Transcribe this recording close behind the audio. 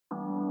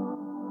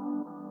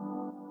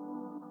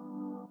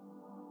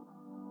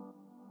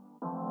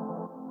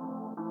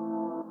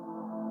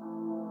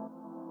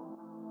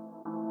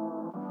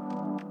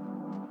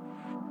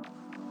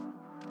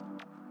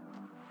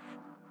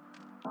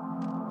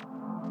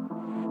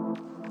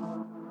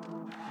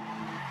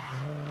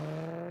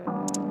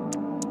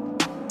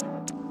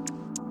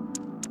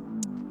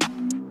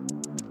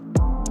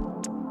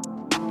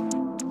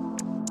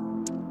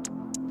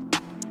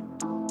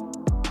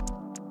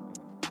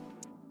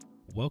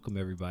Welcome,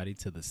 everybody,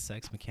 to the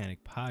Sex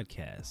Mechanic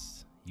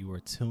Podcast. You are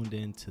tuned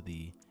in to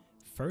the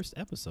first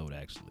episode,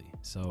 actually.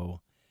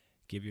 So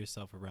give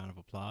yourself a round of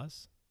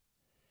applause.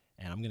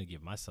 And I'm going to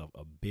give myself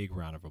a big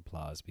round of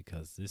applause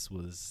because this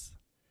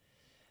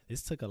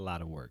took a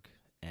lot of work.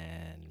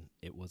 And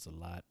it was a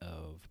lot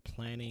of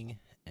planning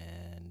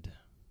and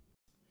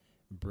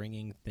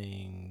bringing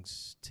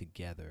things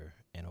together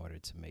in order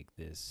to make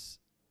this,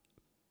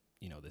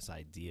 this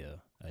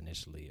idea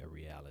initially a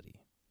reality.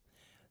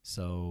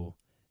 So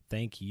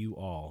thank you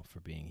all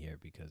for being here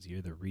because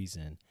you're the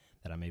reason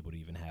that I'm able to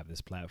even have this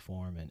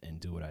platform and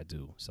do what I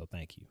do. So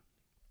thank you.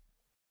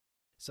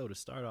 So to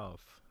start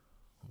off,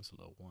 it's a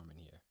little warm in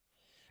here.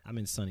 I'm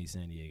in sunny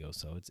San Diego,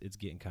 so it's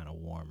getting kind of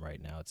warm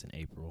right now. It's in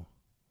April.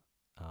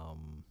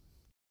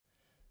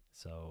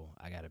 So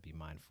I got to be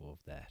mindful of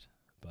that.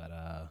 But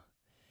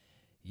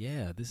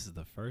yeah, this is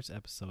the first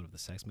episode of the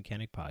Sex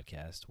Mechanic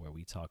Podcast where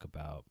we talk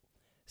about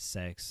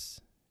sex,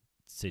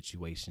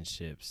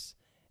 situationships,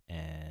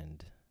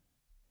 and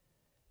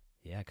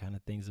kind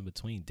of things in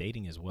between,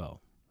 dating as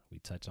well. We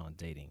touch on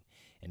dating.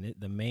 And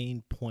the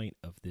main point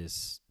of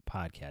this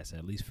podcast,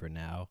 at least for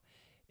now,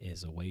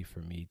 is a way for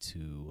me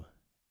to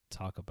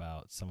talk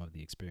about some of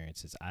the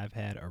experiences I've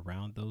had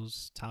around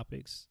those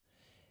topics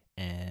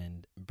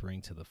and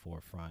bring to the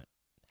forefront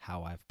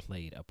how I've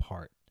played a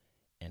part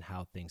and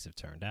how things have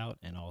turned out,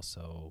 and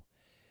also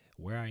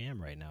where I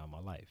am right now in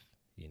my life,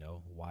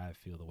 why I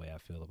feel the way I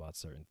feel about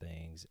certain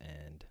things.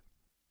 And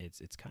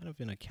it's kind of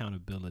an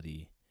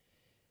accountability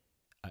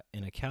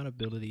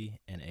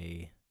and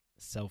a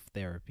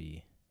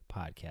self-therapy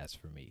podcast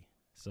for me.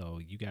 So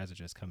you guys are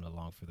just coming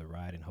along for the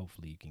ride, and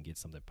hopefully you can get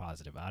something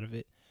positive out of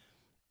it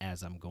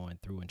as I'm going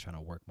through and trying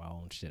to work my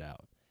own shit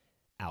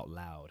out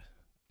loud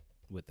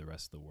with the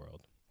rest of the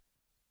world.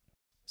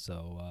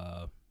 So,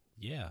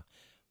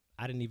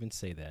 I didn't even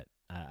say that.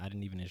 I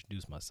didn't even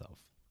introduce myself.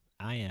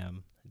 I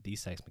am the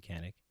Sex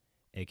Mechanic,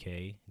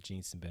 a.k.a.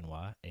 Jeanson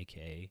Benoit,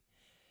 a.k.a.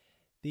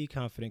 the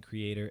Confident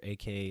Creator,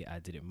 a.k.a. I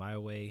Did It My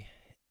Way,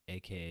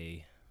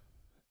 a.k.a.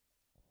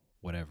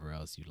 whatever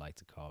else you'd like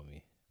to call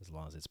me, as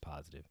long as it's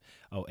positive.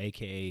 Oh,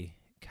 a.k.a.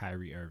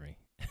 Kyrie Irving,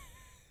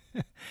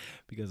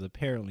 because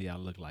apparently I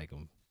look like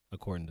him,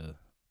 according to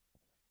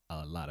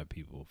a lot of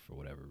people for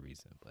whatever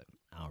reason, but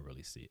I don't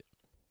really see it.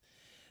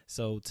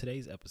 So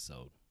today's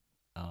episode,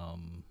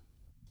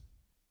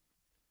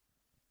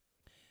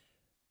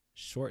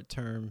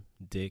 short-term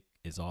dick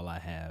is all I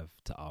have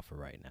to offer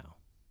right now.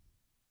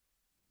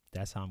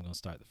 That's how I'm going to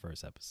start the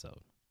first episode.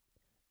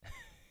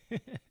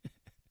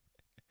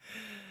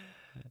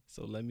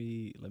 So let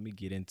me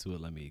get into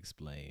it. Let me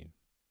explain.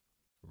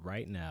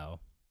 Right now,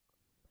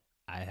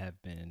 I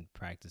have been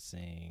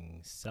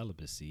practicing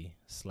celibacy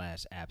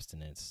 /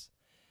 abstinence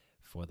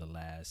for the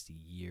last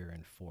year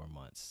and 4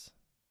 months.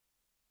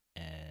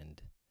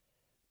 And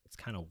it's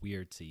kind of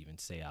weird to even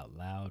say out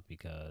loud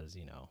because,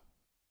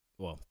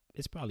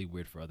 it's probably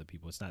weird for other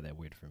people. It's not that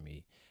weird for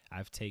me.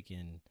 I've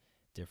taken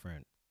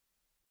different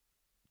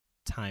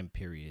time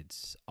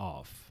periods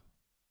off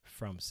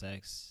from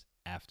sex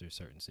after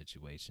certain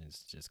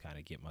situations, just kind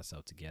of get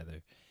myself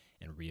together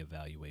and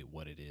reevaluate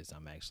what it is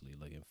I'm actually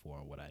looking for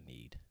and what I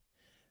need.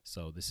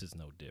 So this is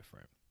no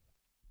different.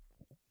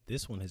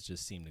 This one has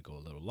just seemed to go a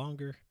little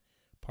longer.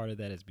 Part of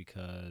that is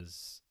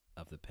because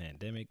of the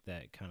pandemic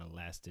that kind of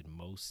lasted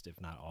most,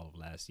 if not all of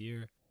last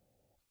year,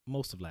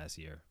 most of last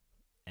year.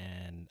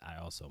 And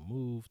I also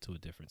moved to a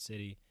different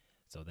city,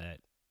 so that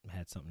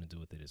had something to do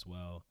with it as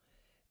well.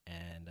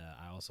 And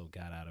I also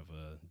got out of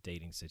a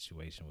dating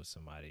situation with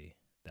somebody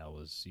that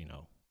was,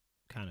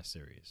 kind of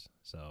serious.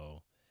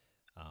 So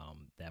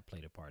that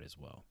played a part as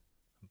well.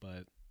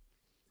 But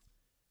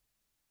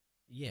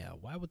yeah,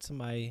 why would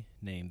somebody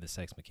name the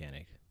Sex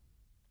Mechanic,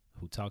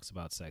 who talks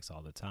about sex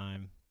all the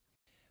time,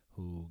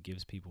 who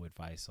gives people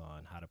advice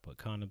on how to put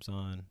condoms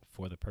on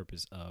for the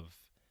purpose of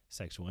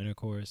sexual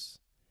intercourse,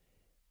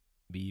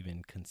 be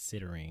even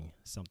considering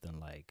something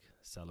like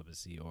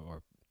celibacy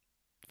or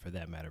for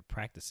that matter,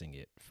 practicing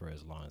it for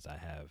as long as I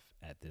have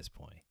at this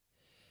point?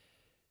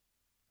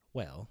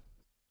 Well,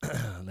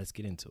 let's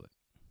get into it.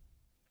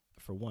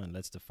 For one,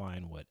 let's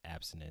define what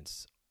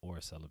abstinence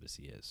or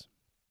celibacy is.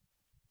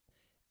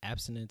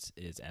 Abstinence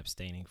is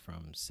abstaining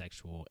from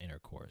sexual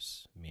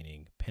intercourse,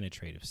 meaning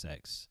penetrative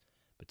sex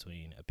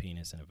between a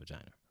penis and a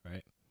vagina,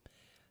 right?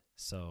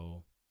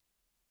 So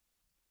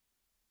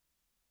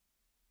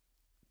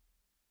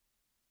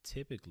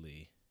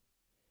typically,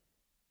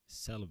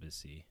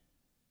 celibacy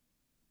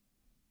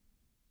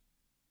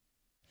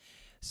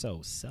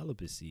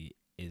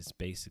is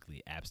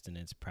basically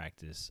abstinence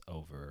practice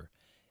over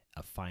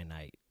a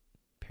finite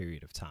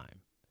period of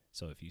time.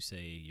 So if you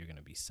say you're going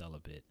to be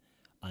celibate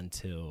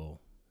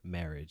until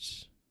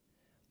marriage,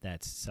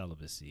 that's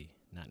celibacy,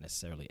 not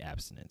necessarily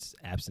abstinence.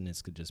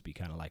 Abstinence could just be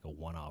kind of like a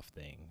one-off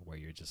thing where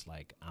you're just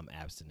like, I'm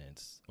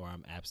abstinent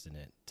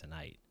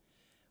tonight,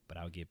 but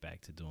I'll get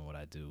back to doing what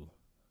I do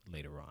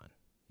later on,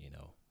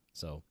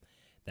 So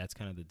that's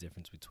kind of the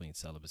difference between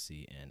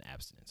celibacy and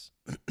abstinence.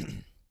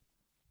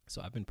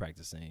 So I've been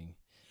practicing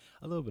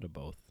a little bit of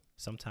both.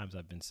 sometimes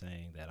I've been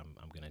saying that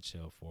I'm gonna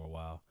chill for a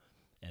while,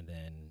 and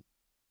then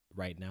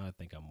right now I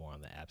think I'm more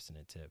on the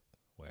abstinent tip,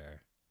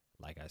 where,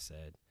 like I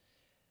said,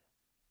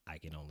 I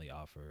can only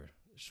offer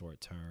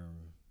short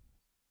term.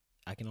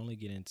 I can only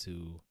get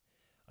into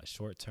a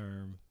short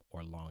term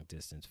or long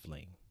distance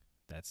fling.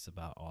 That's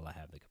about all I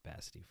have the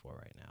capacity for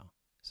right now.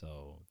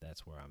 So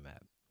that's where I'm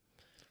at.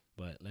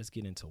 But let's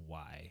get into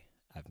why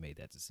I've made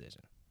that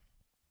decision.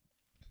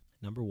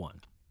 Number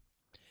one,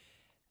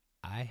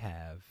 I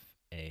have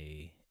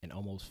a an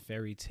almost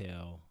fairy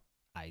tale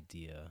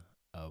idea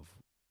of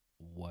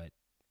what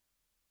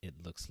it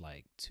looks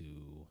like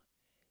to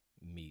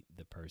meet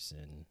the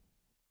person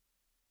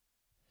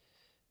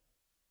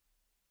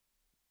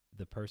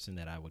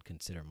that I would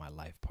consider my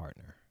life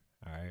partner.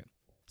 All right.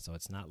 So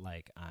it's not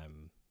like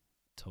I'm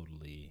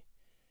totally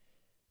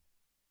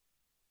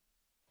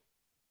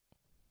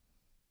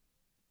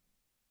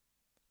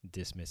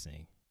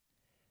dismissing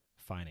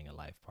finding a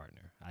life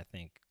partner. I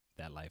think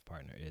that life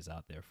partner is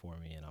out there for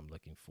me, and I'm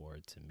looking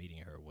forward to meeting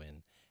her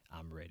when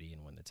I'm ready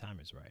and when the time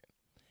is right.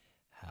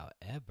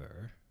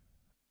 However,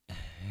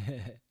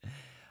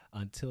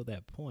 until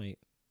that point,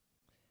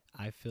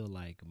 I feel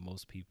like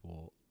most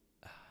people,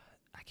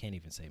 I can't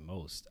even say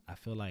most, I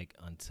feel like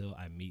until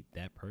I meet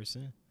that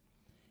person,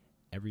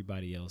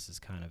 everybody else is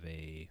kind of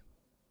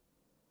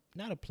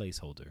not a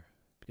placeholder,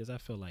 because I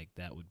feel like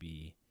that would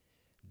be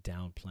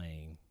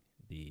downplaying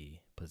the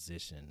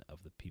position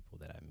of the people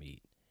that I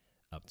meet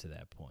up to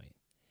that point.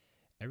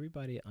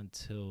 Everybody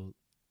until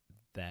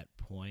that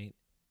point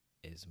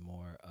is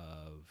more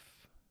of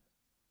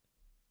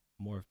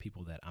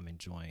people that I'm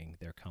enjoying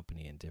their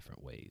company in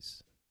different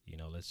ways.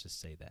 Let's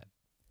just say that.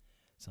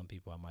 Some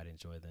people I might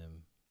enjoy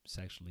them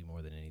sexually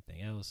more than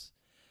anything else.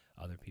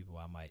 Other people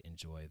I might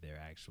enjoy their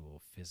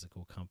actual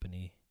physical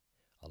company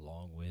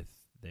along with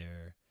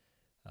their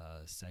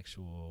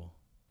sexual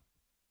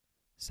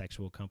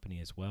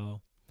company as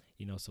well.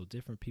 So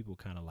different people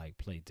kind of like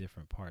play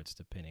different parts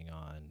depending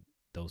on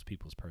those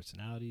people's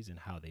personalities and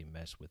how they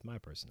mesh with my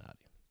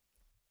personality.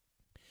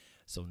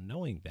 So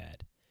knowing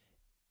that,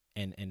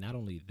 and not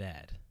only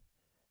that,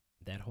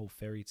 that whole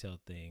fairy tale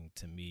thing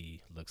to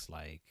me looks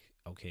like,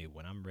 okay,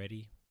 when I'm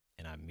ready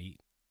and I meet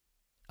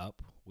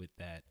up with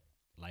that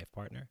life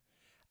partner,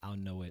 I'll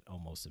know it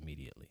almost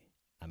immediately.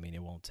 I mean,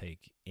 it won't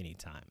take any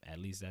time. At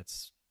least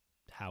that's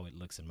how it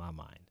looks in my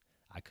mind.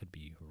 I could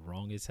be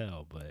wrong as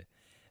hell, but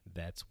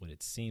that's what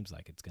it seems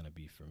like it's going to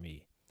be for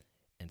me.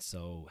 And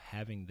so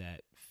having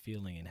that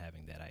feeling and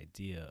having that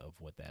idea of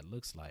what that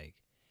looks like,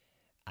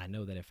 I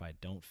know that if I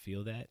don't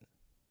feel that,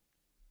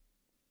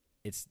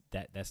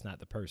 that's not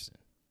the person.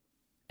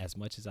 As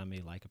much as I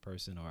may like a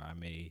person or I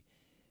may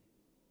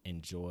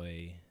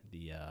enjoy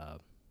the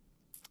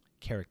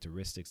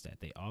characteristics that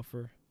they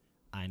offer,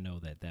 I know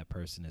that that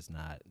person is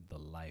not the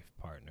life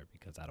partner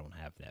because I don't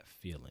have that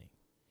feeling.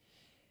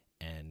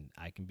 And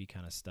I can be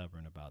kind of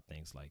stubborn about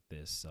things like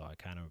this. So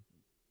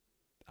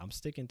I'm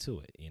sticking to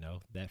it.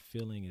 That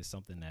feeling is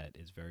something that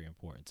is very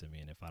important to me.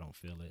 And if I don't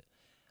feel it,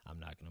 I'm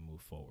not going to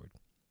move forward.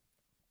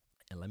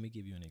 And let me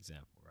give you an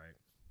example, right?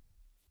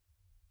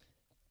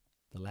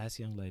 The last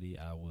young lady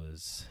I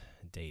was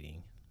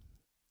dating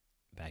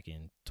back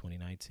in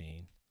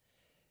 2019,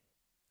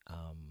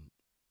 um,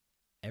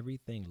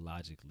 everything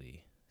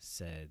logically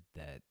said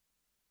that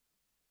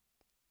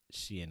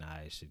she and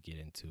I should get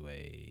into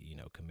a,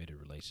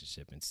 committed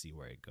relationship and see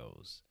where it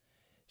goes.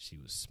 She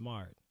was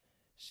smart.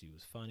 She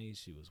was funny.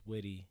 She was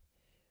witty.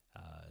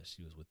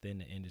 She was within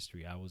the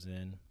industry I was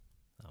in,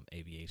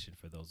 aviation,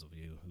 for those of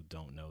you who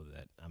don't know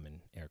that I'm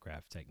an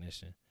aircraft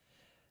technician.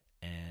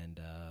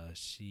 And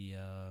she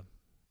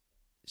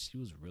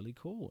was really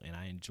cool, and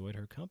I enjoyed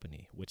her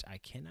company, which I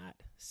cannot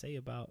say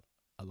about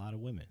a lot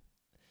of women.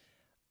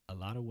 A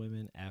lot of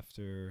women,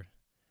 after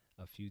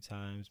a few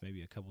times,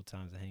 maybe a couple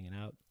times of hanging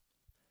out,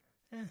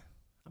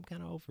 I'm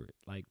kind of over it.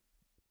 Like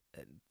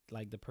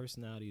the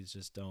personalities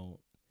just don't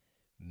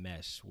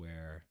mesh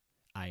where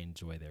I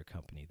enjoy their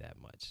company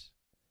that much.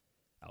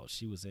 Oh,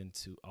 she was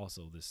into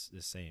also this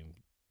same,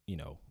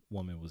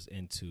 woman was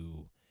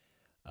into,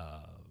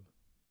 uh,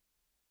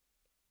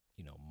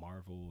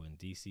 Marvel and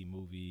DC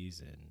movies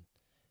and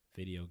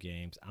video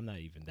games. I'm not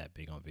even that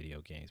big on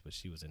video games, but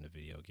she was into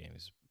video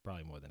games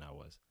probably more than I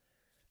was.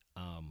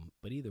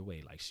 But either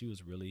way, like, she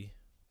was really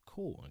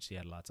cool and she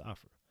had a lot to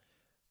offer.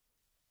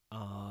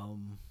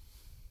 Um,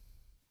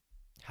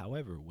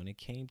 However, when it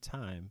came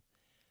time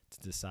to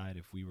decide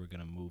if we were going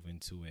to move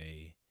into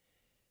a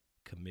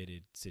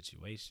committed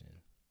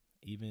situation,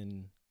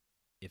 even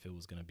if it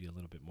was going to be a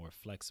little bit more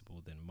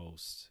flexible than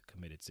most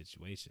committed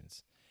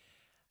situations,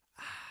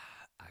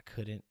 I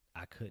couldn't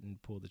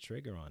pull the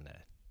trigger on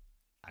that.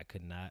 I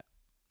could not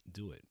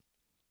do it,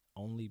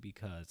 only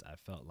because I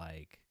felt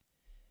like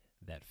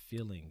that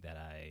feeling that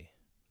I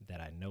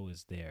know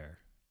is there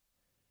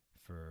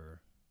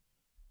for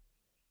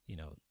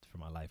for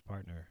my life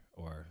partner,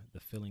 or the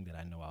feeling that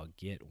I know I'll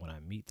get when I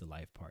meet the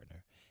life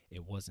partner,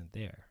 it wasn't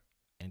there.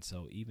 And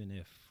so even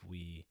if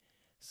we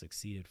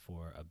succeeded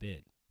for a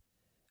bit,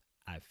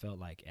 I felt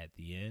like at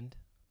the end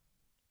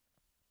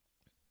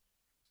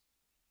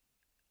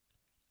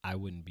I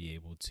wouldn't be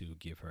able to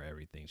give her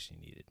everything she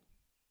needed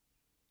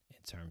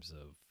in terms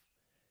of,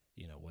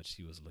 what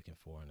she was looking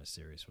for in a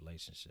serious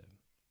relationship,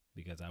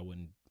 because I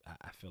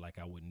feel like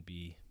I wouldn't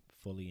be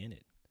fully in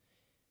it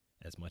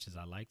as much as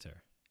I liked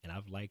her. And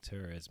I've liked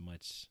her as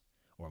much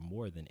or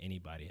more than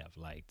anybody I've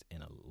liked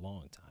in a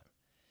long time.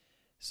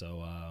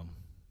 So,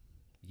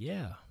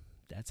 yeah,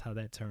 that's how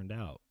that turned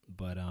out.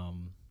 But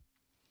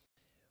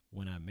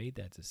when I made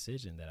that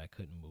decision that I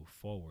couldn't move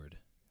forward,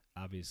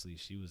 obviously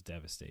she was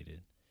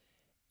devastated.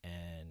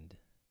 And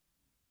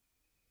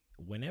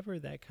whenever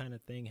that kind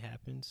of thing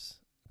happens,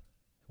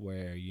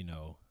 where,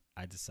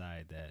 I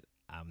decide that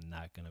I'm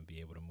not going to be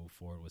able to move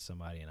forward with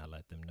somebody and I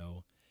let them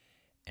know,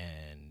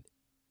 and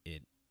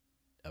it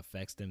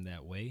affects them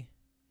that way,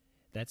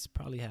 that's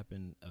probably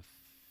happened a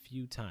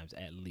few times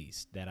at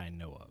least that I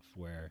know of,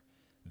 where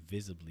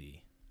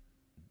visibly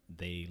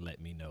they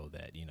let me know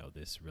that,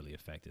 this really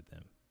affected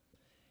them.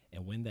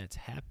 And when that's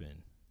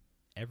happened,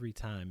 every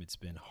time it's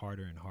been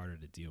harder and harder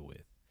to deal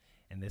with.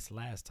 And this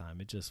last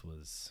time, it just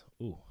was,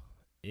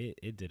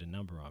 it did a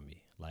number on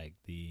me. Like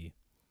the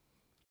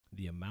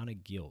amount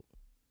of guilt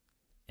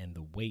and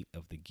the weight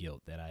of the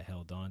guilt that I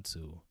held on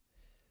to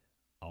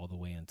all the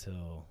way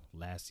until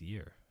last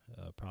year,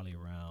 probably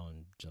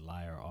around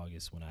July or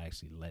August, when I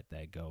actually let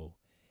that go.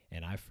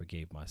 And I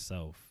forgave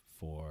myself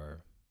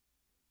for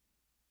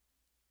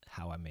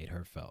how I made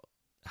her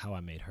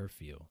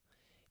feel,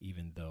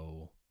 even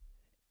though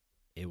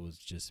it was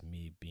just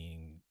me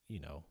being,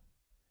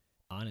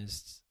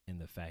 honest in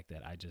the fact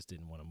that I just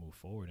didn't want to move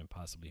forward and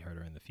possibly hurt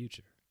her in the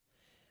future.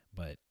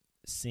 But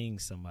seeing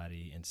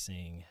somebody and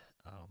seeing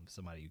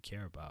somebody you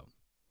care about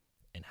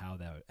and how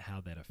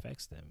that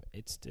affects them,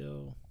 it's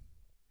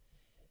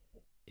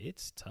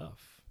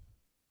tough.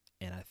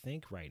 And I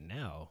think right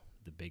now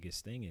the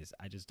biggest thing is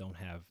I just don't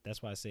have.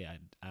 That's why I say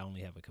I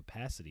only have a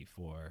capacity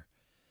for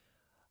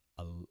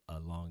a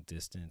long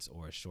distance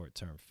or a short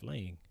term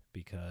fling,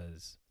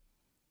 because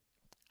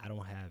I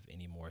don't have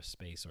any more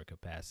space or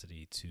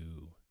capacity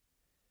to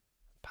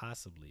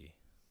possibly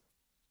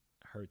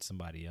hurt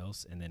somebody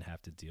else and then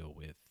have to deal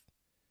with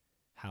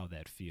how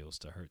that feels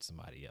to hurt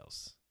somebody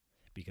else.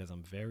 Because I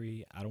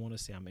don't want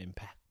to say I'm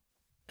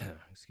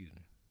excuse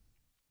me.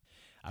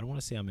 I don't want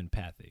to say I'm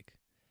empathic,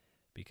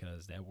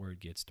 because that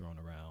word gets thrown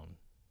around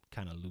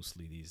kind of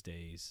loosely these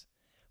days.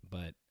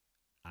 But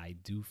I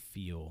do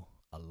feel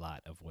a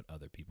lot of what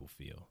other people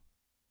feel.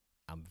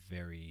 I'm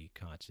very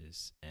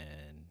conscious,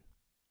 and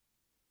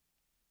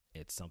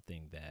it's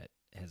something that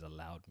has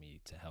allowed me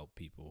to help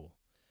people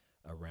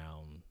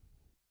around,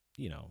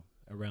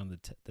 around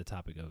the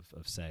topic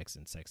of sex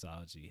and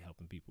sexology,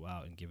 helping people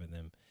out and giving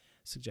them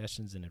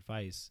suggestions and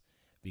advice,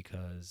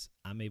 because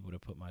I'm able to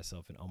put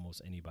myself in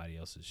almost anybody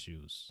else's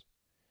shoes.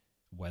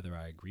 Whether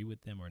I agree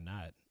with them or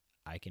not,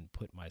 I can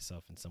put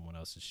myself in someone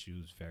else's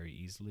shoes very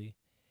easily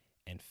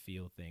and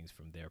feel things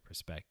from their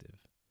perspective.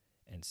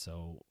 And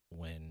so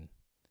when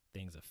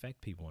things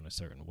affect people in a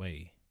certain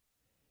way,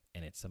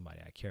 and it's somebody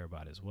I care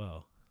about as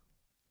well,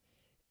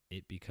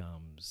 it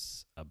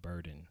becomes a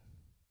burden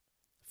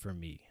for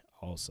me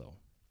also.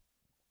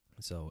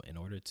 So in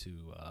order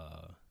to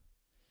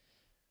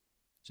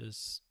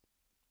just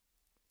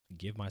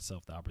give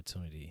myself the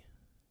opportunity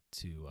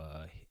to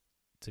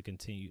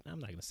continue, I'm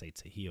not going to say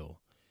to heal,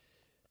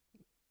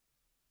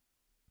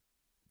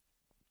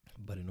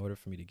 but in order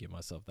for me to give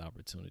myself the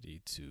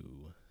opportunity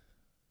to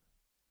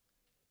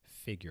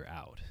figure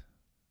out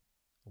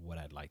what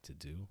I'd like to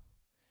do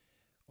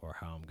or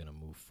how I'm going to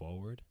move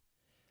forward,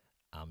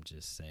 I'm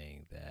just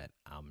saying that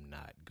I'm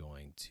not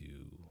going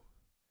to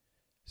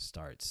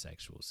start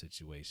sexual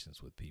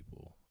situations with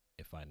people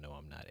if I know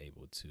I'm not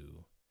able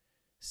to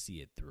see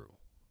it through.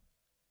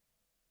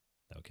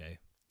 Okay?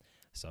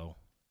 So,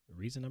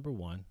 reason number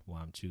one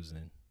why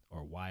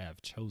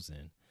I've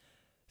chosen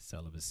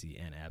celibacy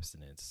and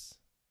abstinence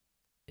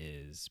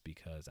is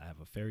because I have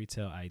a fairy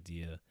tale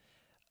idea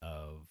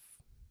of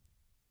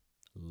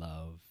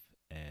love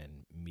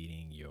and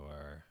meeting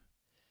your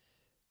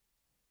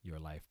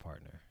life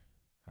partner.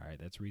 All right,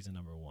 that's reason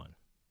number one.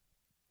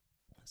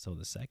 So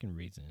the second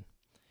reason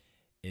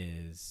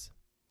is,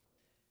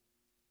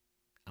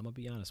 I'm going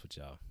to be honest with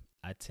y'all.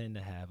 I tend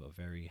to have a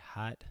very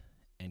hot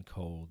and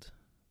cold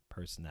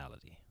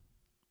personality.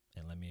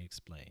 And let me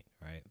explain,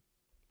 right?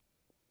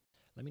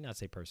 Let me not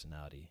say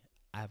personality.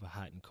 I have a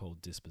hot and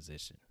cold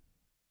disposition.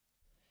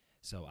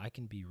 So I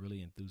can be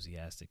really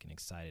enthusiastic and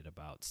excited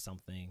about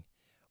something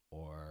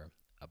or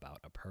about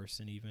a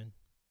person even.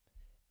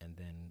 And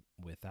then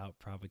without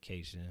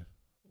provocation,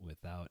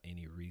 without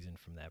any reason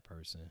from that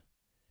person,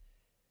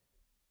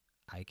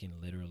 I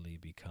can literally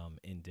become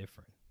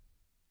indifferent.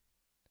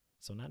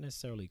 So not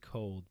necessarily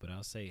cold, but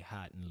I'll say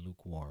hot and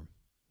lukewarm.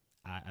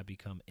 I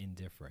become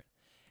indifferent.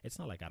 It's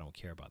not like I don't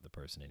care about the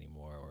person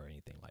anymore or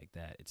anything like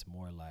that. It's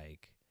more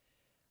like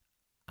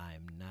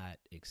I'm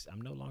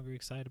no longer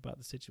excited about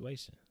the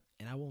situation.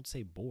 And I won't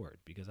say bored,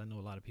 because I know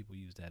a lot of people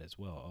use that as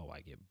well. Oh,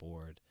 I get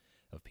bored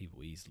of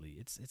people easily.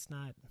 It's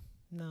not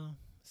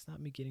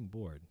me getting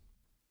bored,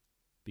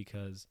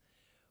 because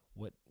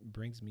what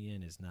brings me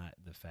in is not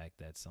the fact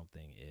that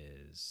something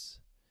is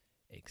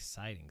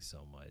exciting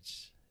so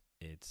much.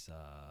 It's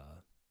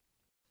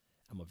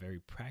I'm a very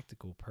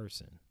practical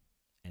person.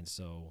 And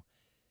so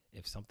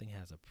if something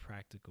has a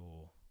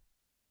practical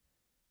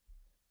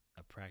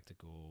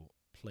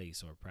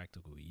place or a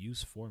practical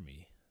use for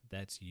me,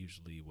 that's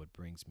usually what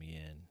brings me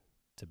in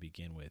to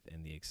begin with.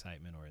 And the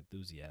excitement or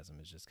enthusiasm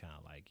is just kind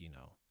of like,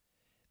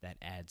 that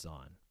adds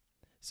on.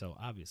 So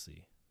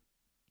obviously,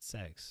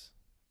 sex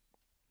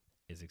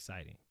is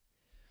exciting.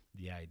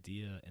 The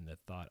idea and the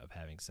thought of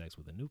having sex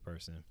with a new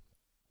person,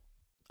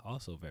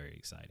 also very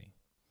exciting.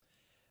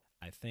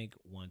 I think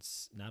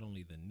once not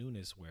only the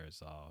newness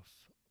wears off,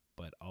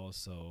 but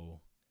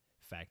also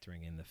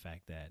factoring in the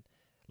fact that,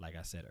 like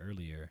I said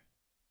earlier,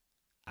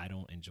 I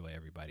don't enjoy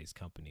everybody's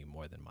company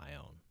more than my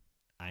own.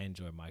 I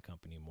enjoy my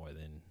company more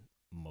than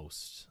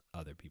most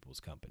other people's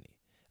company,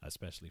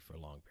 especially for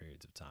long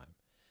periods of time.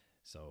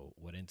 So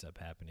what ends up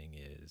happening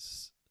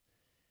is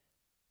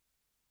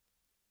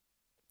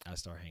I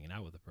start hanging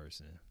out with a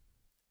person,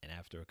 and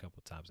after a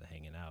couple times of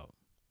hanging out,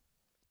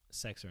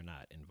 sex or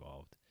not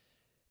involved,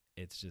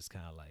 it's just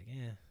kind of like,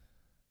 yeah.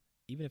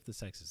 Even if the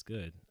sex is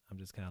good, I'm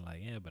just kind of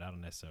like, yeah, but I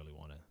don't necessarily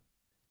want to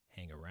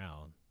hang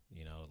around,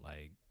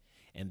 like.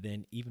 And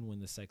then even when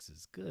the sex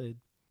is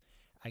good,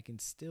 I can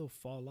still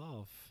fall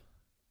off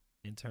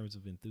in terms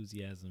of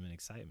enthusiasm and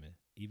excitement,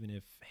 even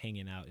if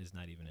hanging out is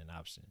not even an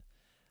option.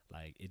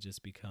 Like it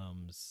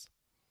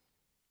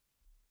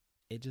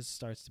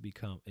starts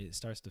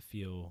to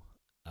feel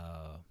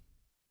uh,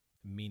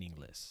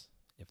 meaningless,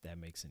 if that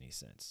makes any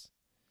sense.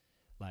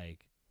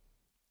 Like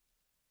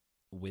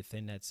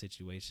within that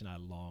situation, I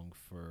long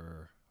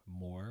for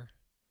more.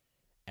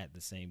 At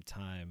the same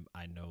time,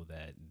 I know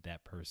that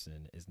that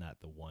person is not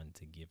the one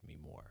to give me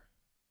more.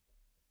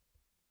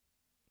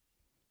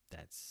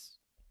 That's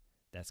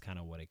kind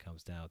of what it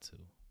comes down to.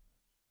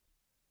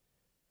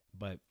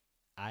 But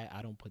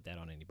I don't put that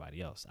on anybody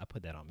else. I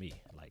put that on me.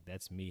 Like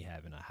that's me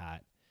having a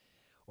hot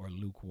or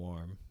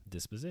lukewarm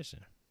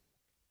disposition.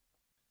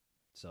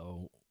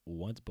 So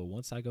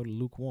once I go to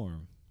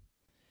lukewarm,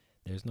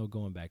 there's no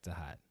going back to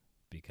hot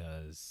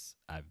because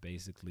I've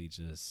basically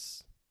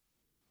just,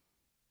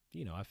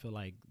 I feel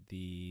like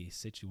the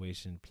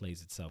situation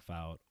plays itself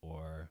out,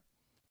 or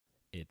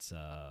it's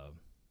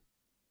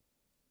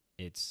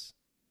it's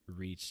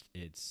reached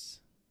it's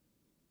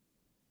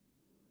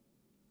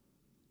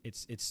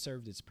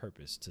served its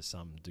purpose to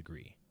some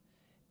degree,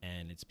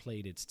 and it's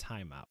played its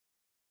time out.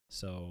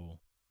 So,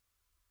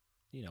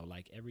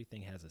 like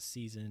everything has a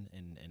season,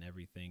 and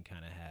everything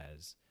kind of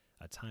has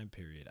a time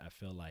period. I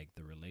feel like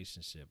the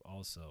relationship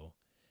also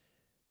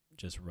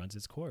just runs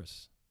its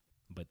course.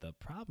 But the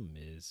problem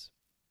is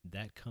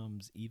that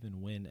comes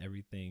even when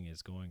everything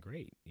is going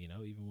great,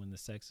 even when the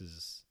sex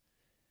is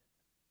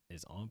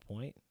on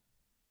point,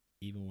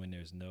 even when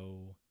there's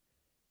no,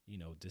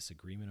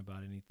 disagreement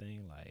about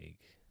anything. Like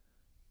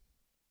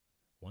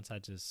once I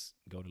just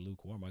go to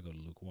lukewarm, I go to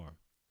lukewarm.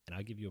 And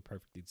I'll give you a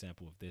perfect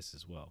example of this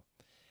as well.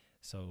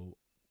 So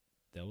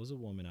there was a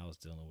woman I was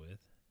dealing with,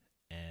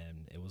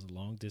 and it was a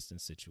long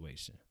distance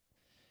situation.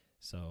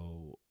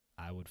 So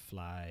I would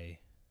fly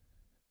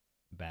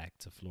back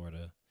to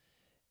Florida,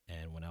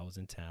 and when I was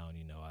in town,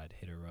 I'd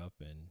hit her up,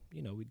 and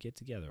we'd get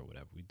together or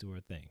whatever. We'd do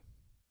our thing.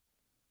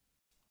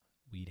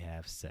 We'd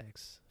have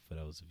sex. For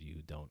those of you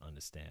who don't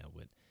understand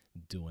what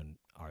doing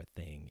our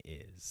thing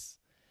is,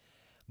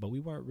 but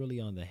we weren't really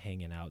on the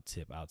hanging out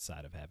tip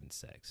outside of having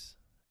sex.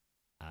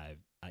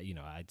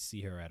 I'd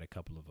see her at a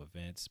couple of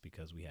events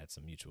because we had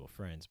some mutual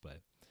friends,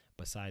 but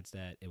besides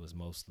that, it was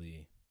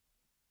mostly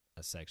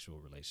a sexual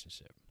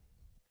relationship.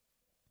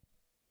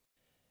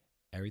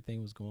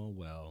 Everything was going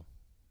well,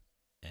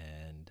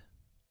 and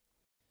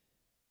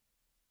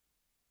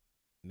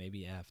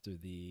maybe after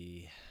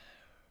the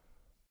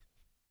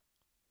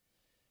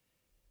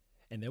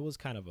and there was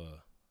kind of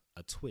a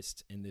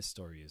twist in this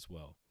story as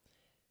well.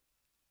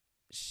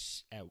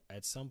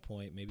 At some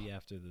point, maybe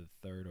after the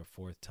third or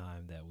fourth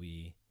time that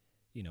we,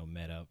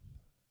 met up,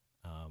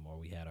 or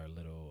we had our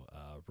little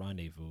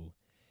rendezvous,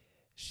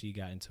 she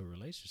got into a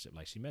relationship.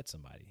 Like she met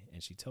somebody,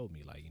 and she told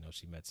me, like,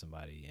 she met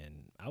somebody,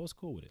 and I was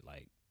cool with it.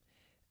 Like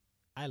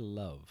I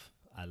love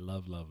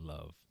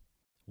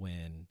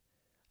when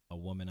a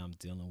woman I'm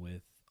dealing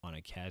with on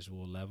a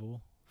casual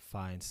level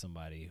finds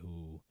somebody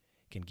who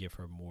can give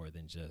her more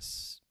than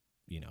just,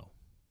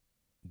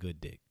 good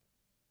dick,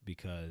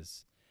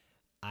 because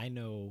I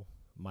know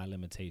my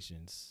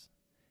limitations.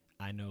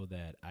 I know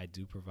that I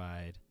do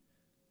provide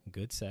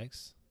good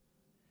sex.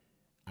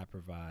 I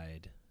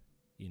provide,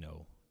 you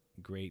know,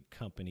 great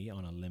company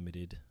on a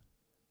limited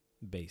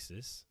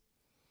basis.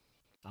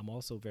 I'm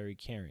also very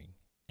caring,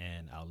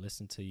 and I'll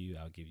listen to you.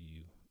 I'll give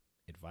you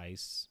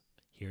advice,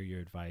 hear your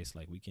advice.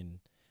 Like we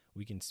can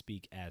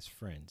speak as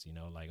friends,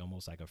 like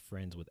almost like a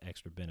friends with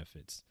extra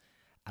benefits.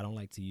 I don't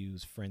like to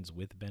use friends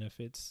with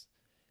benefits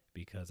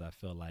because I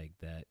feel like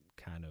that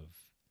kind of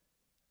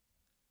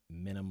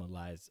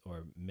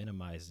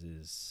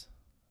minimizes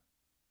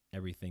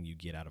everything you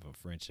get out of a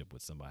friendship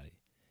with somebody.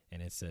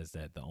 And it says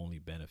that the only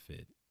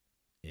benefit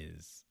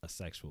is a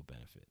sexual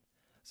benefit.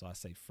 So I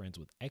say friends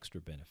with extra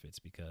benefits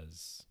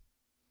because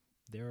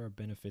there are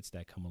benefits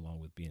that come along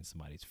with being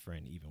somebody's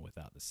friend even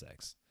without the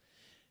sex.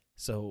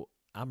 So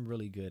I'm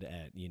really good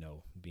at,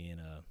 being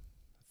a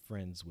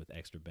friends with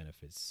extra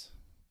benefits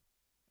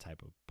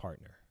type of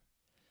partner.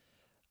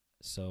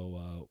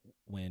 So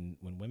when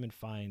women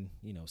find,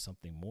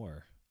 something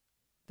more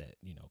that,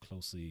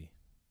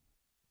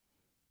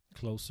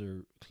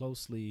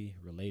 closely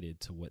related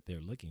to what they're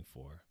looking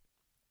for,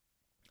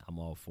 I'm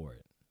all for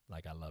it.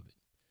 Like, I love it.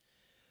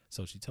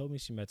 So she told me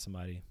she met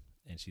somebody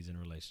and she's in a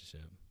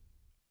relationship.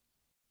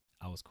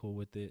 I was cool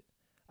with it.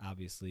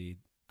 Obviously,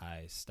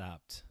 I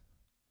stopped.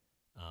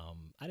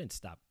 I didn't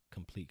stop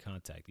complete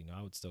contact.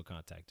 I would still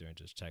contact her and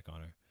just check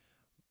on her,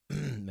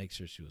 make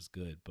sure she was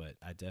good. But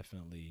I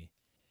definitely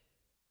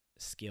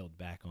scaled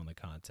back on the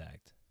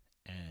contact.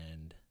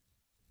 And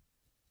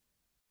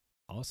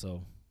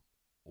also,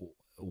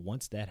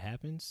 once that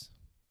happens,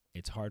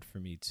 it's hard for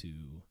me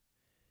to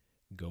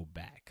go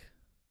back.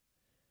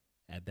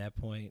 At that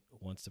point,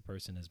 once the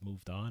person has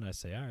moved on, I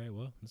say, all right,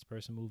 well, this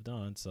person moved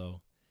on,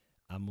 so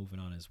I'm moving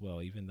on as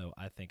well, even though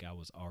I think I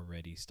was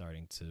already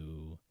starting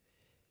to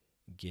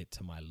get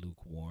to my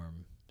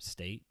lukewarm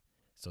state.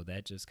 So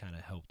that just kind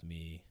of helped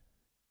me,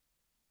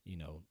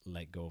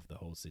 let go of the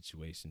whole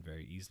situation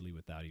very easily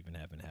without even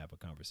having to have a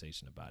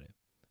conversation about it,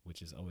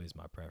 which is always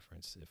my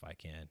preference if I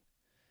can.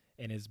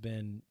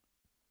 And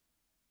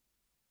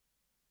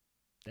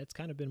that's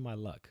kind of been my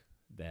luck,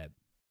 that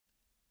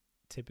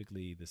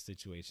typically the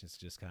situations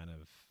just kind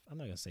of, I'm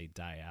not going to say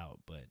die out,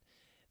 but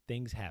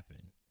things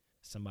happen.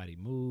 Somebody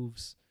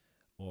moves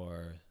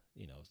or,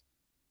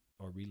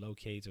 or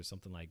relocates or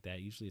something like that.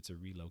 Usually it's a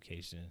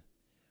relocation,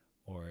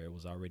 or it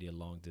was already a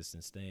long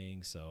distance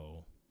thing.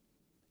 So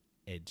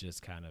it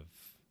just kind of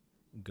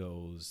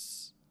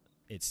goes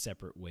its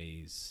separate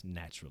ways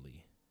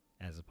naturally,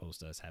 as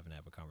opposed to us having to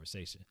have a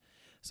conversation.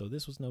 So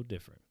this was no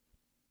different.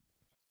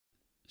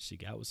 She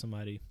got with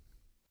somebody.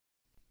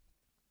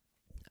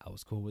 I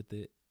was cool with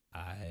it.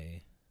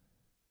 I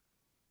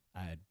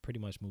had pretty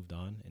much moved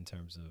on in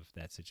terms of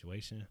that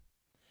situation.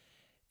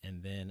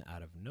 And then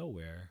out of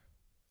nowhere,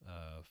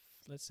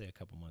 let's say a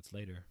couple months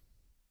later,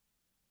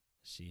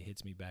 she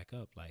hits me back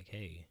up like,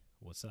 hey,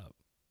 what's up?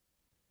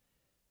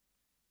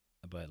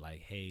 But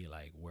like, hey,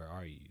 like, where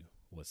are you?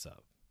 What's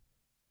up?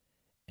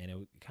 And it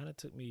kind of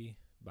took me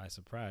by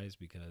surprise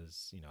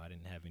because, I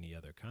didn't have any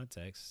other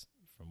context.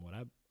 From what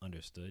I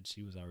understood,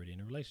 she was already in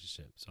a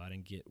relationship. So I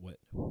didn't get what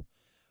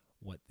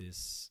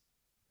this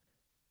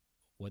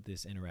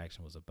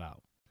interaction was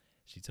about.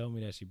 She told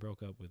me that she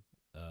broke up with,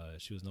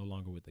 she was no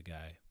longer with the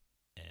guy,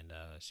 and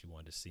she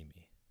wanted to see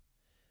me.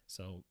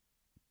 So,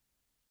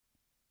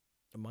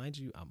 mind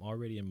you, I'm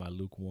already in my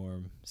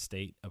lukewarm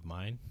state of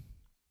mind,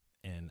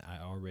 and I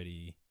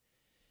already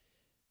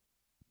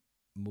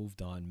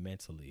moved on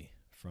mentally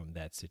from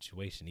that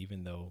situation.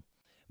 Even though,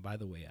 by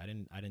the way, I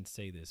didn't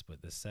say this,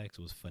 but the sex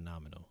was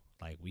phenomenal.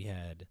 Like, we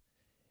had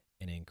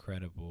an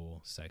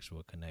incredible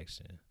sexual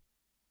connection.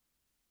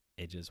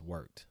 It just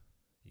worked.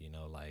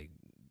 Like,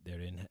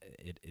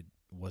 it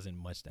wasn't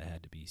much that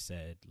had to be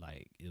said.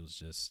 Like, it was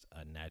just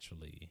a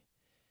naturally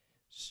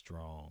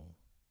strong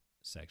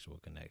sexual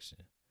connection.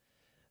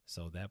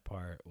 So that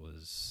part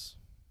was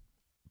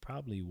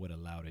probably what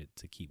allowed it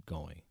to keep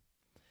going.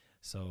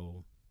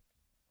 So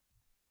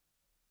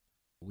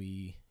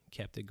we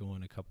kept it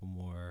going a couple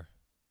more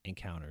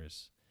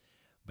encounters.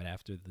 But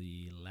after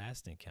the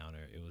last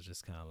encounter, it was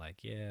just kind of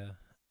like, yeah,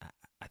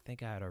 I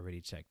think I had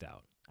already checked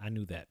out. I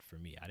knew that for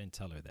me. I didn't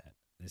tell her that.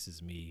 This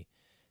is me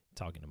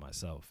talking to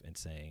myself and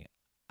saying,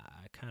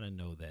 I kind of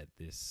know that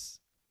this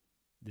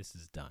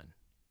is done.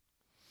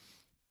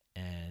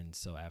 And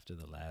so after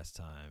the last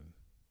time,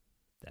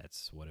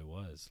 that's what it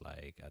was.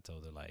 Like, I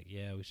told her, like,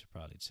 yeah, we should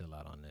probably chill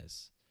out on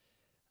this.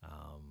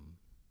 I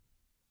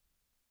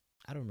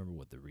don't remember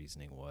what the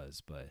reasoning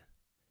was, but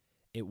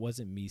it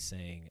wasn't me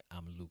saying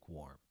I'm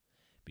lukewarm,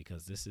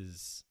 because this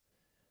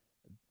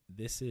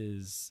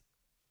is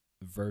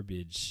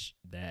verbiage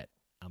that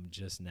I'm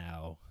just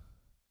now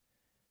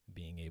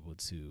being able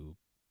to,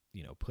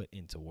 put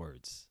into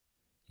words.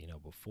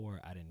 Before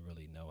I didn't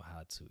really know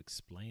how to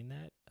explain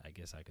that. I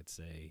guess I could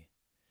say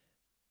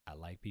I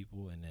like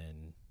people, and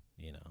then,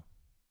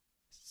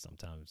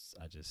 sometimes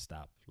I just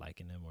stop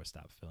liking them or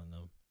stop feeling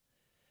them.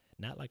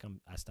 Not like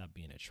I stop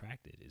being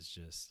attracted. It's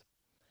just,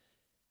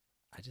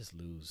 I just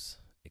lose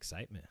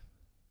excitement.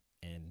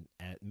 And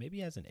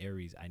maybe as an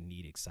Aries, I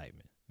need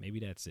excitement. Maybe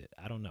that's it.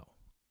 I don't know.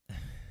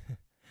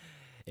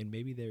 And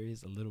maybe there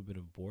is a little bit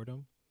of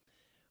boredom.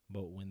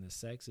 But when the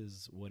sex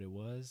is what it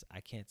was,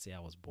 I can't say I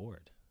was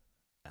bored.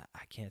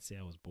 I can't say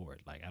I was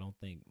bored. Like, I don't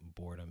think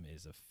boredom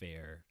is a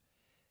fair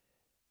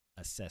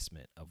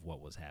assessment of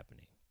what was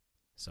happening.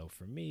 So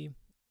for me,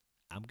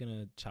 I'm going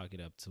to chalk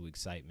it up to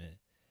excitement,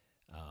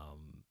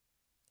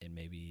 and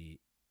maybe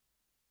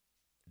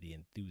the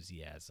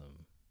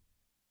enthusiasm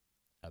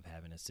of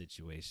having a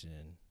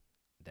situation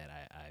that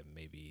I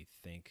maybe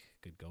think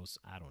could go.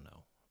 I don't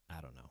know.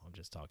 I'm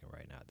just talking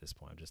right now at this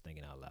point. I'm just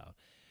thinking out loud.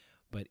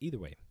 But either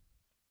way,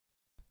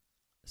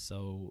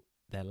 So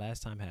that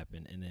last time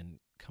happened, and then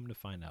come to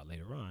find out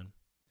later on,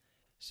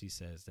 she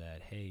says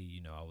that,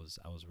 hey, I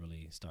was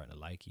really starting to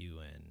like you,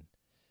 and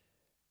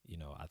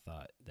I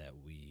thought that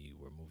we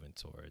were moving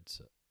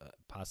towards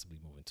possibly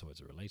moving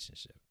towards a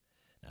relationship.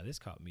 Now this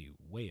caught me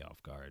way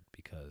off guard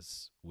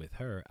because with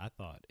her, I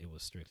thought it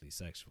was strictly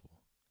sexual,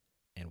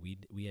 and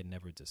we had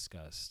never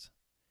discussed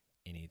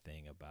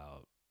anything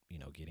about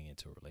getting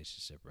into a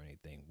relationship or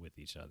anything with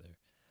each other.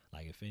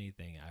 Like if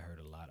anything, I heard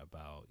a lot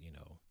about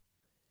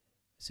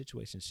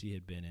situations she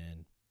had been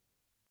in,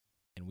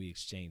 and we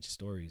exchanged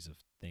stories of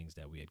things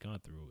that we had gone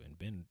through and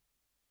been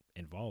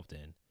involved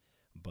in,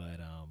 but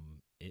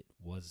it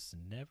was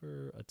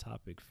never a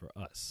topic for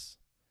us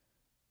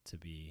to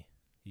be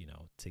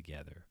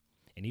together.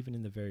 And even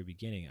in the very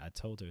beginning, I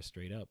told her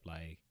straight up,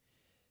 like,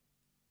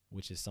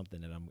 which is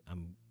something that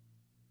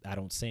I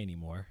don't say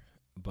anymore,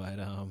 but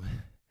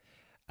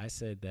I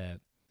said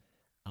that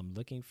I'm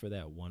looking for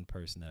that one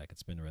person that I could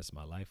spend the rest of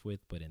my life with,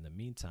 but in the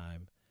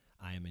meantime,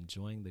 I am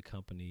enjoying the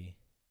company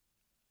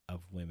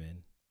of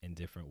women in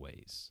different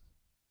ways.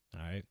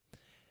 All right.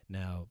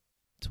 Now,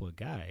 to a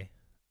guy,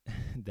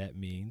 that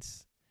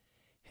means,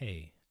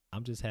 hey,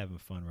 I'm just having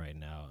fun right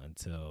now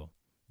until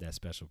that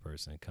special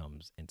person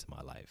comes into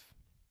my life.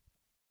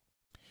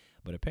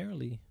 But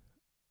apparently,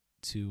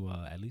 to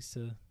at least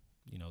to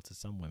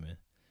some women,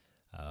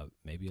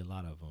 maybe a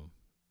lot of them,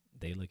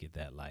 they look at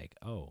that like,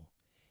 oh,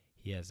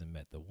 he hasn't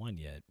met the one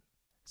yet,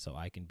 so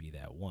I can be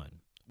that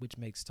one, which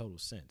makes total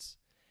sense.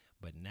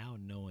 But now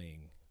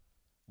knowing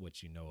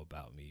what you know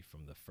about me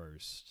from the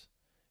first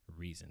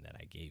reason that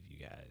I gave you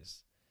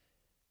guys,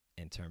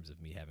 in terms of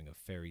me having a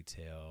fairy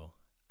tale,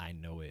 I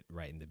know it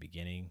right in the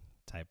beginning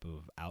type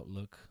of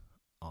outlook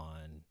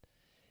on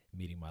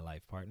meeting my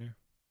life partner,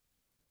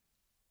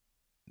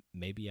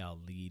 maybe I'll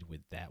lead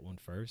with that one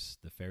first,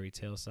 the fairy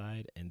tale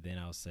side, and then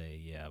I'll say,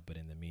 yeah, but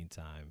in the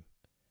meantime,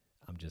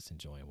 I'm just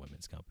enjoying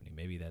women's company.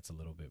 Maybe that's a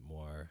little bit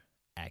more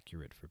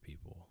accurate for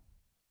people.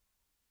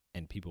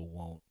 And people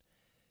won't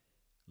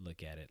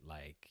look at it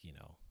like,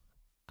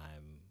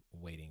 I'm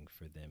waiting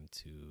for them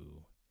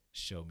to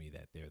show me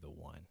that they're the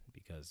one,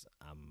 because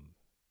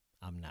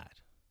I'm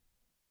not.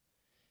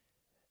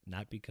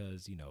 Not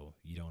because, you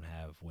don't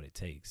have what it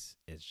takes.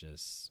 It's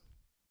just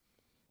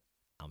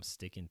I'm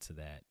sticking to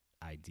that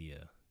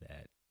idea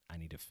that I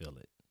need to feel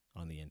it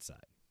on the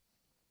inside.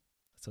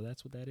 So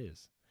that's what that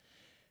is.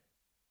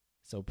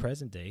 So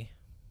present day,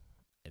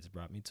 it's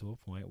brought me to a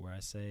point where I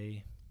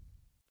say,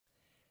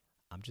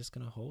 I'm just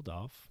going to hold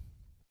off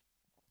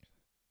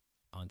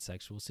on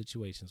sexual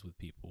situations with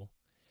people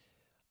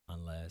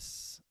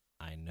unless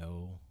I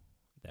know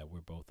that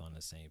we're both on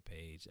the same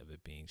page of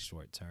it being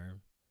short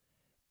term,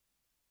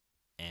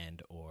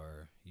 and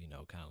or,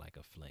 kind of like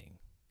a fling,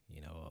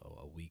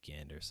 a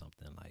weekend or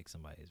something, like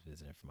somebody's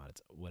visiting from out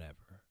of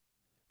whatever,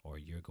 or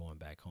you're going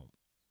back home,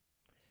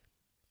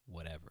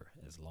 whatever,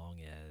 as long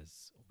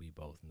as we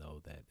both know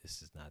that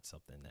this is not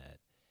something that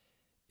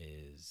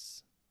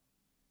is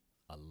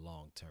a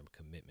long-term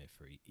commitment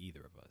for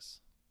either of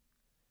us.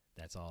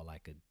 That's all I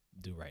could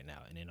do right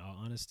now. And in all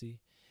honesty,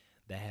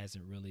 that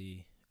hasn't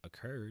really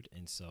occurred.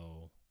 And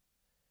so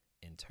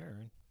in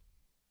turn,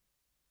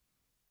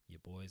 your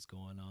boy's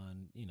going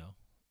on,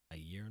 a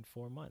year and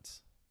 4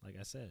 months, like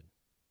I said.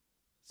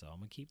 So I'm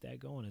going to keep that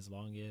going as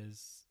long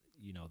as,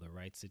 the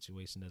right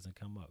situation doesn't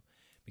come up,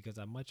 because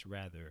I much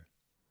rather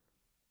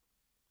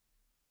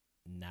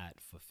not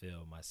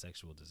fulfill my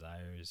sexual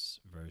desires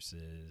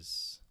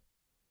versus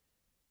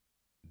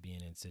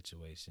being in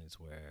situations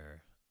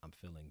where I'm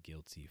feeling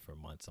guilty for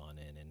months on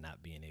end and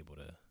not being able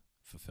to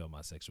fulfill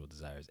my sexual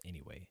desires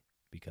anyway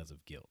because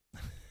of guilt.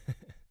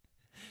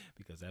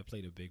 Because that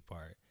played a big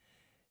part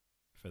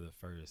for the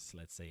first,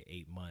 let's say,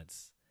 8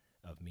 months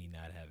of me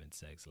not having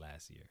sex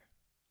last year,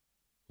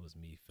 was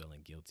me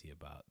feeling guilty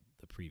about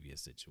the previous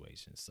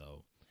situation.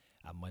 So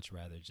I'd much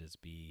rather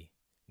just be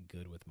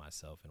good with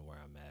myself and where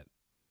I'm at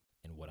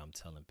and what I'm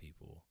telling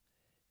people,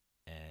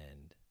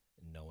 and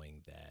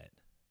knowing that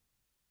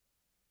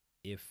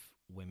if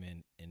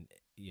women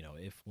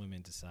if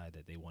women decide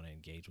that they want to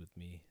engage with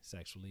me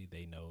sexually,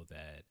 they know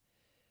that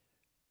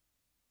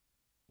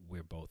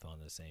we're both on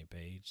the same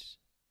page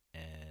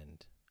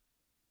and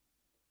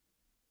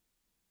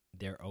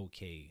they're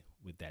okay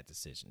with that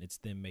decision. It's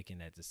them making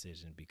that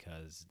decision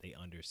because they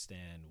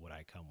understand what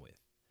I come with.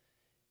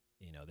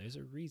 There's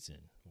a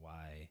reason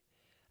why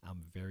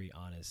I'm very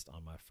honest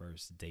on my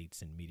first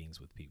dates and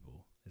meetings with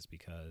people. It's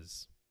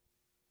because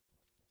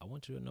I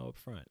want you to know up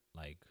front,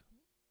 like,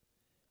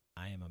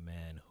 I am a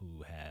man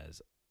who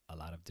has a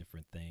lot of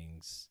different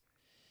things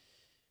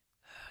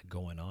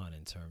going on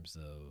in terms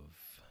of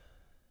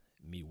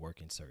me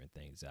working certain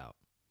things out.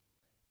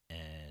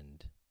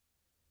 And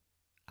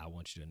I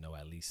want you to know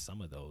at least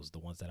some of those. The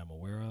ones that I'm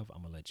aware of,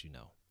 I'm going to let you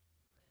know.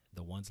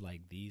 The ones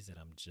like these that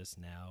I'm just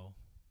now,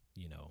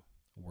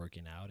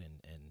 working out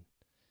and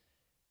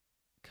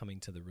coming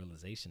to the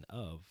realization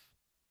of,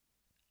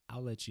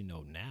 I'll let you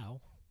know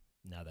now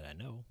that I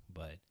know.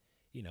 But,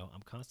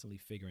 I'm constantly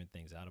figuring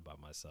things out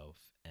about myself.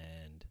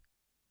 And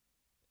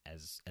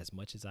as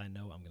much as I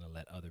know, I'm gonna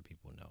let other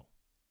people know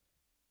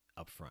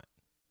up front.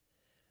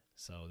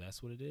 So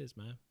that's what it is,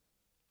 man.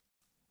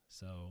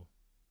 So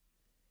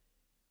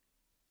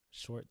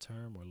short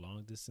term or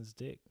long distance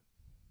dick,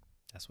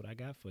 that's what I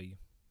got for you.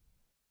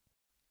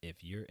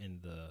 If you're in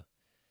the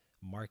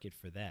market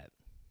for that,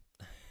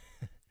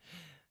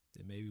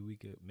 then maybe we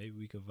could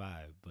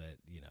vibe. But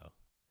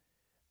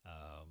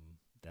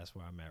that's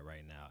where I'm at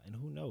right now. And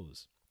who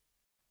knows?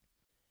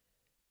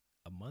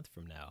 A month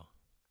from now,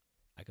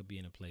 I could be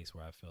in a place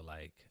where I feel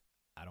like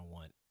I don't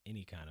want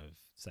any kind of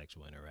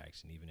sexual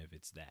interaction, even if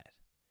it's that.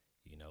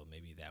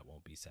 Maybe that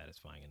won't be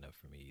satisfying enough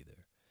for me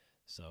either.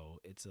 So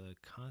it's a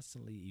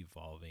constantly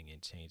evolving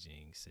and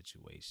changing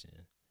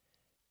situation.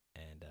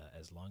 And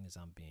as long as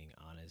I'm being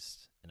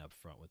honest and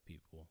upfront with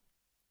people,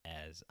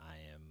 as I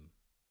am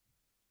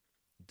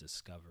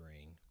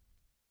discovering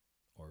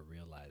or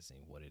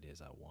realizing what it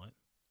is I want,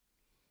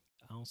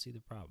 I don't see the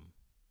problem.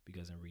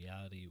 Because in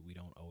reality, we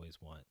don't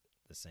always want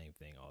the same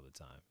thing all the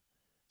time.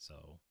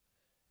 So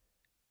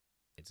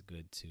it's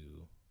good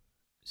to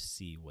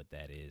see what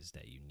that is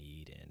that you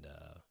need and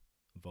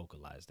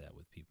vocalize that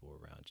with people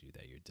around you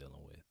that you're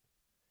dealing with.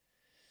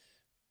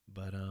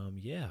 But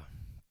yeah,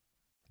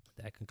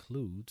 that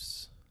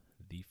concludes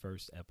the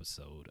first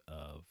episode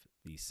of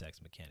the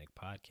Sex Mechanic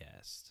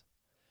podcast.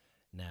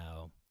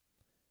 Now,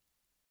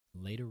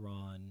 later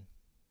on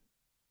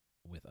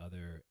with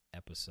other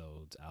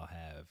episodes, I'll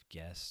have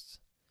guests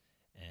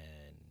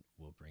and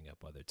we'll bring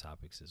up other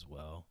topics as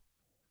well.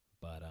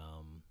 But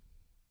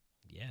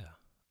yeah,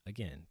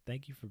 again,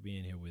 thank you for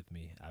being here with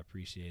me. I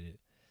appreciate it.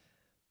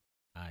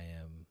 I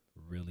am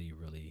really,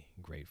 really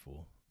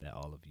grateful that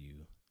all of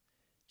you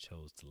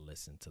chose to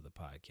listen to the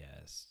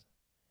podcast,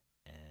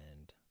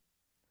 and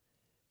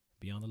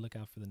be on the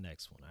lookout for the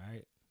next one. All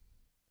right.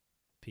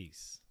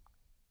 Peace.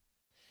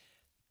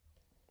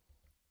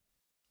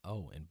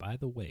 Oh, and by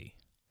the way,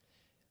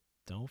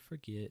 don't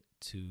forget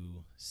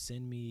to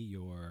send me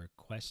your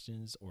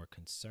questions or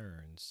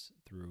concerns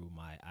through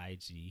my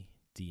IG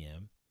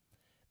DM.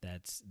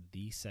 That's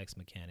the Sex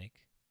Mechanic.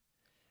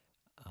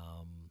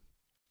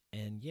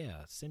 And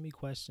yeah, send me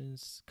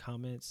questions,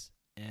 comments,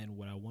 and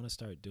what I want to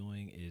start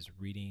doing is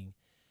reading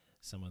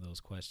some of those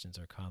questions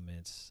or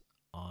comments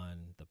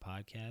on the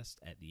podcast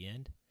at the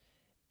end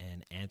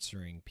and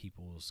answering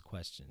people's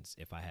questions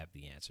if I have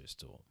the answers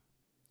to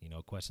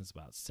them. Questions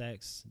about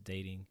sex,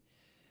 dating,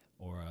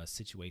 or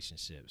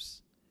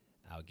situationships.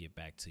 I'll get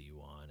back to you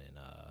on, and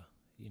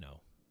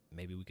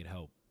maybe we could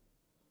help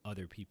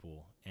other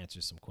people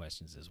answer some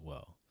questions as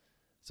well.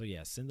 So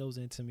yeah, send those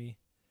in to me,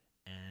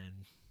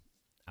 and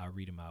I'll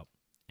read them out,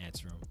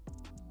 answer them,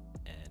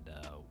 and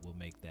we'll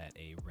make that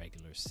a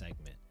regular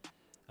segment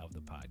of the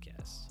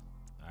podcast.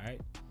 All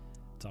right.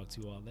 Talk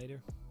to you all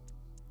later.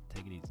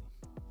 Take it easy.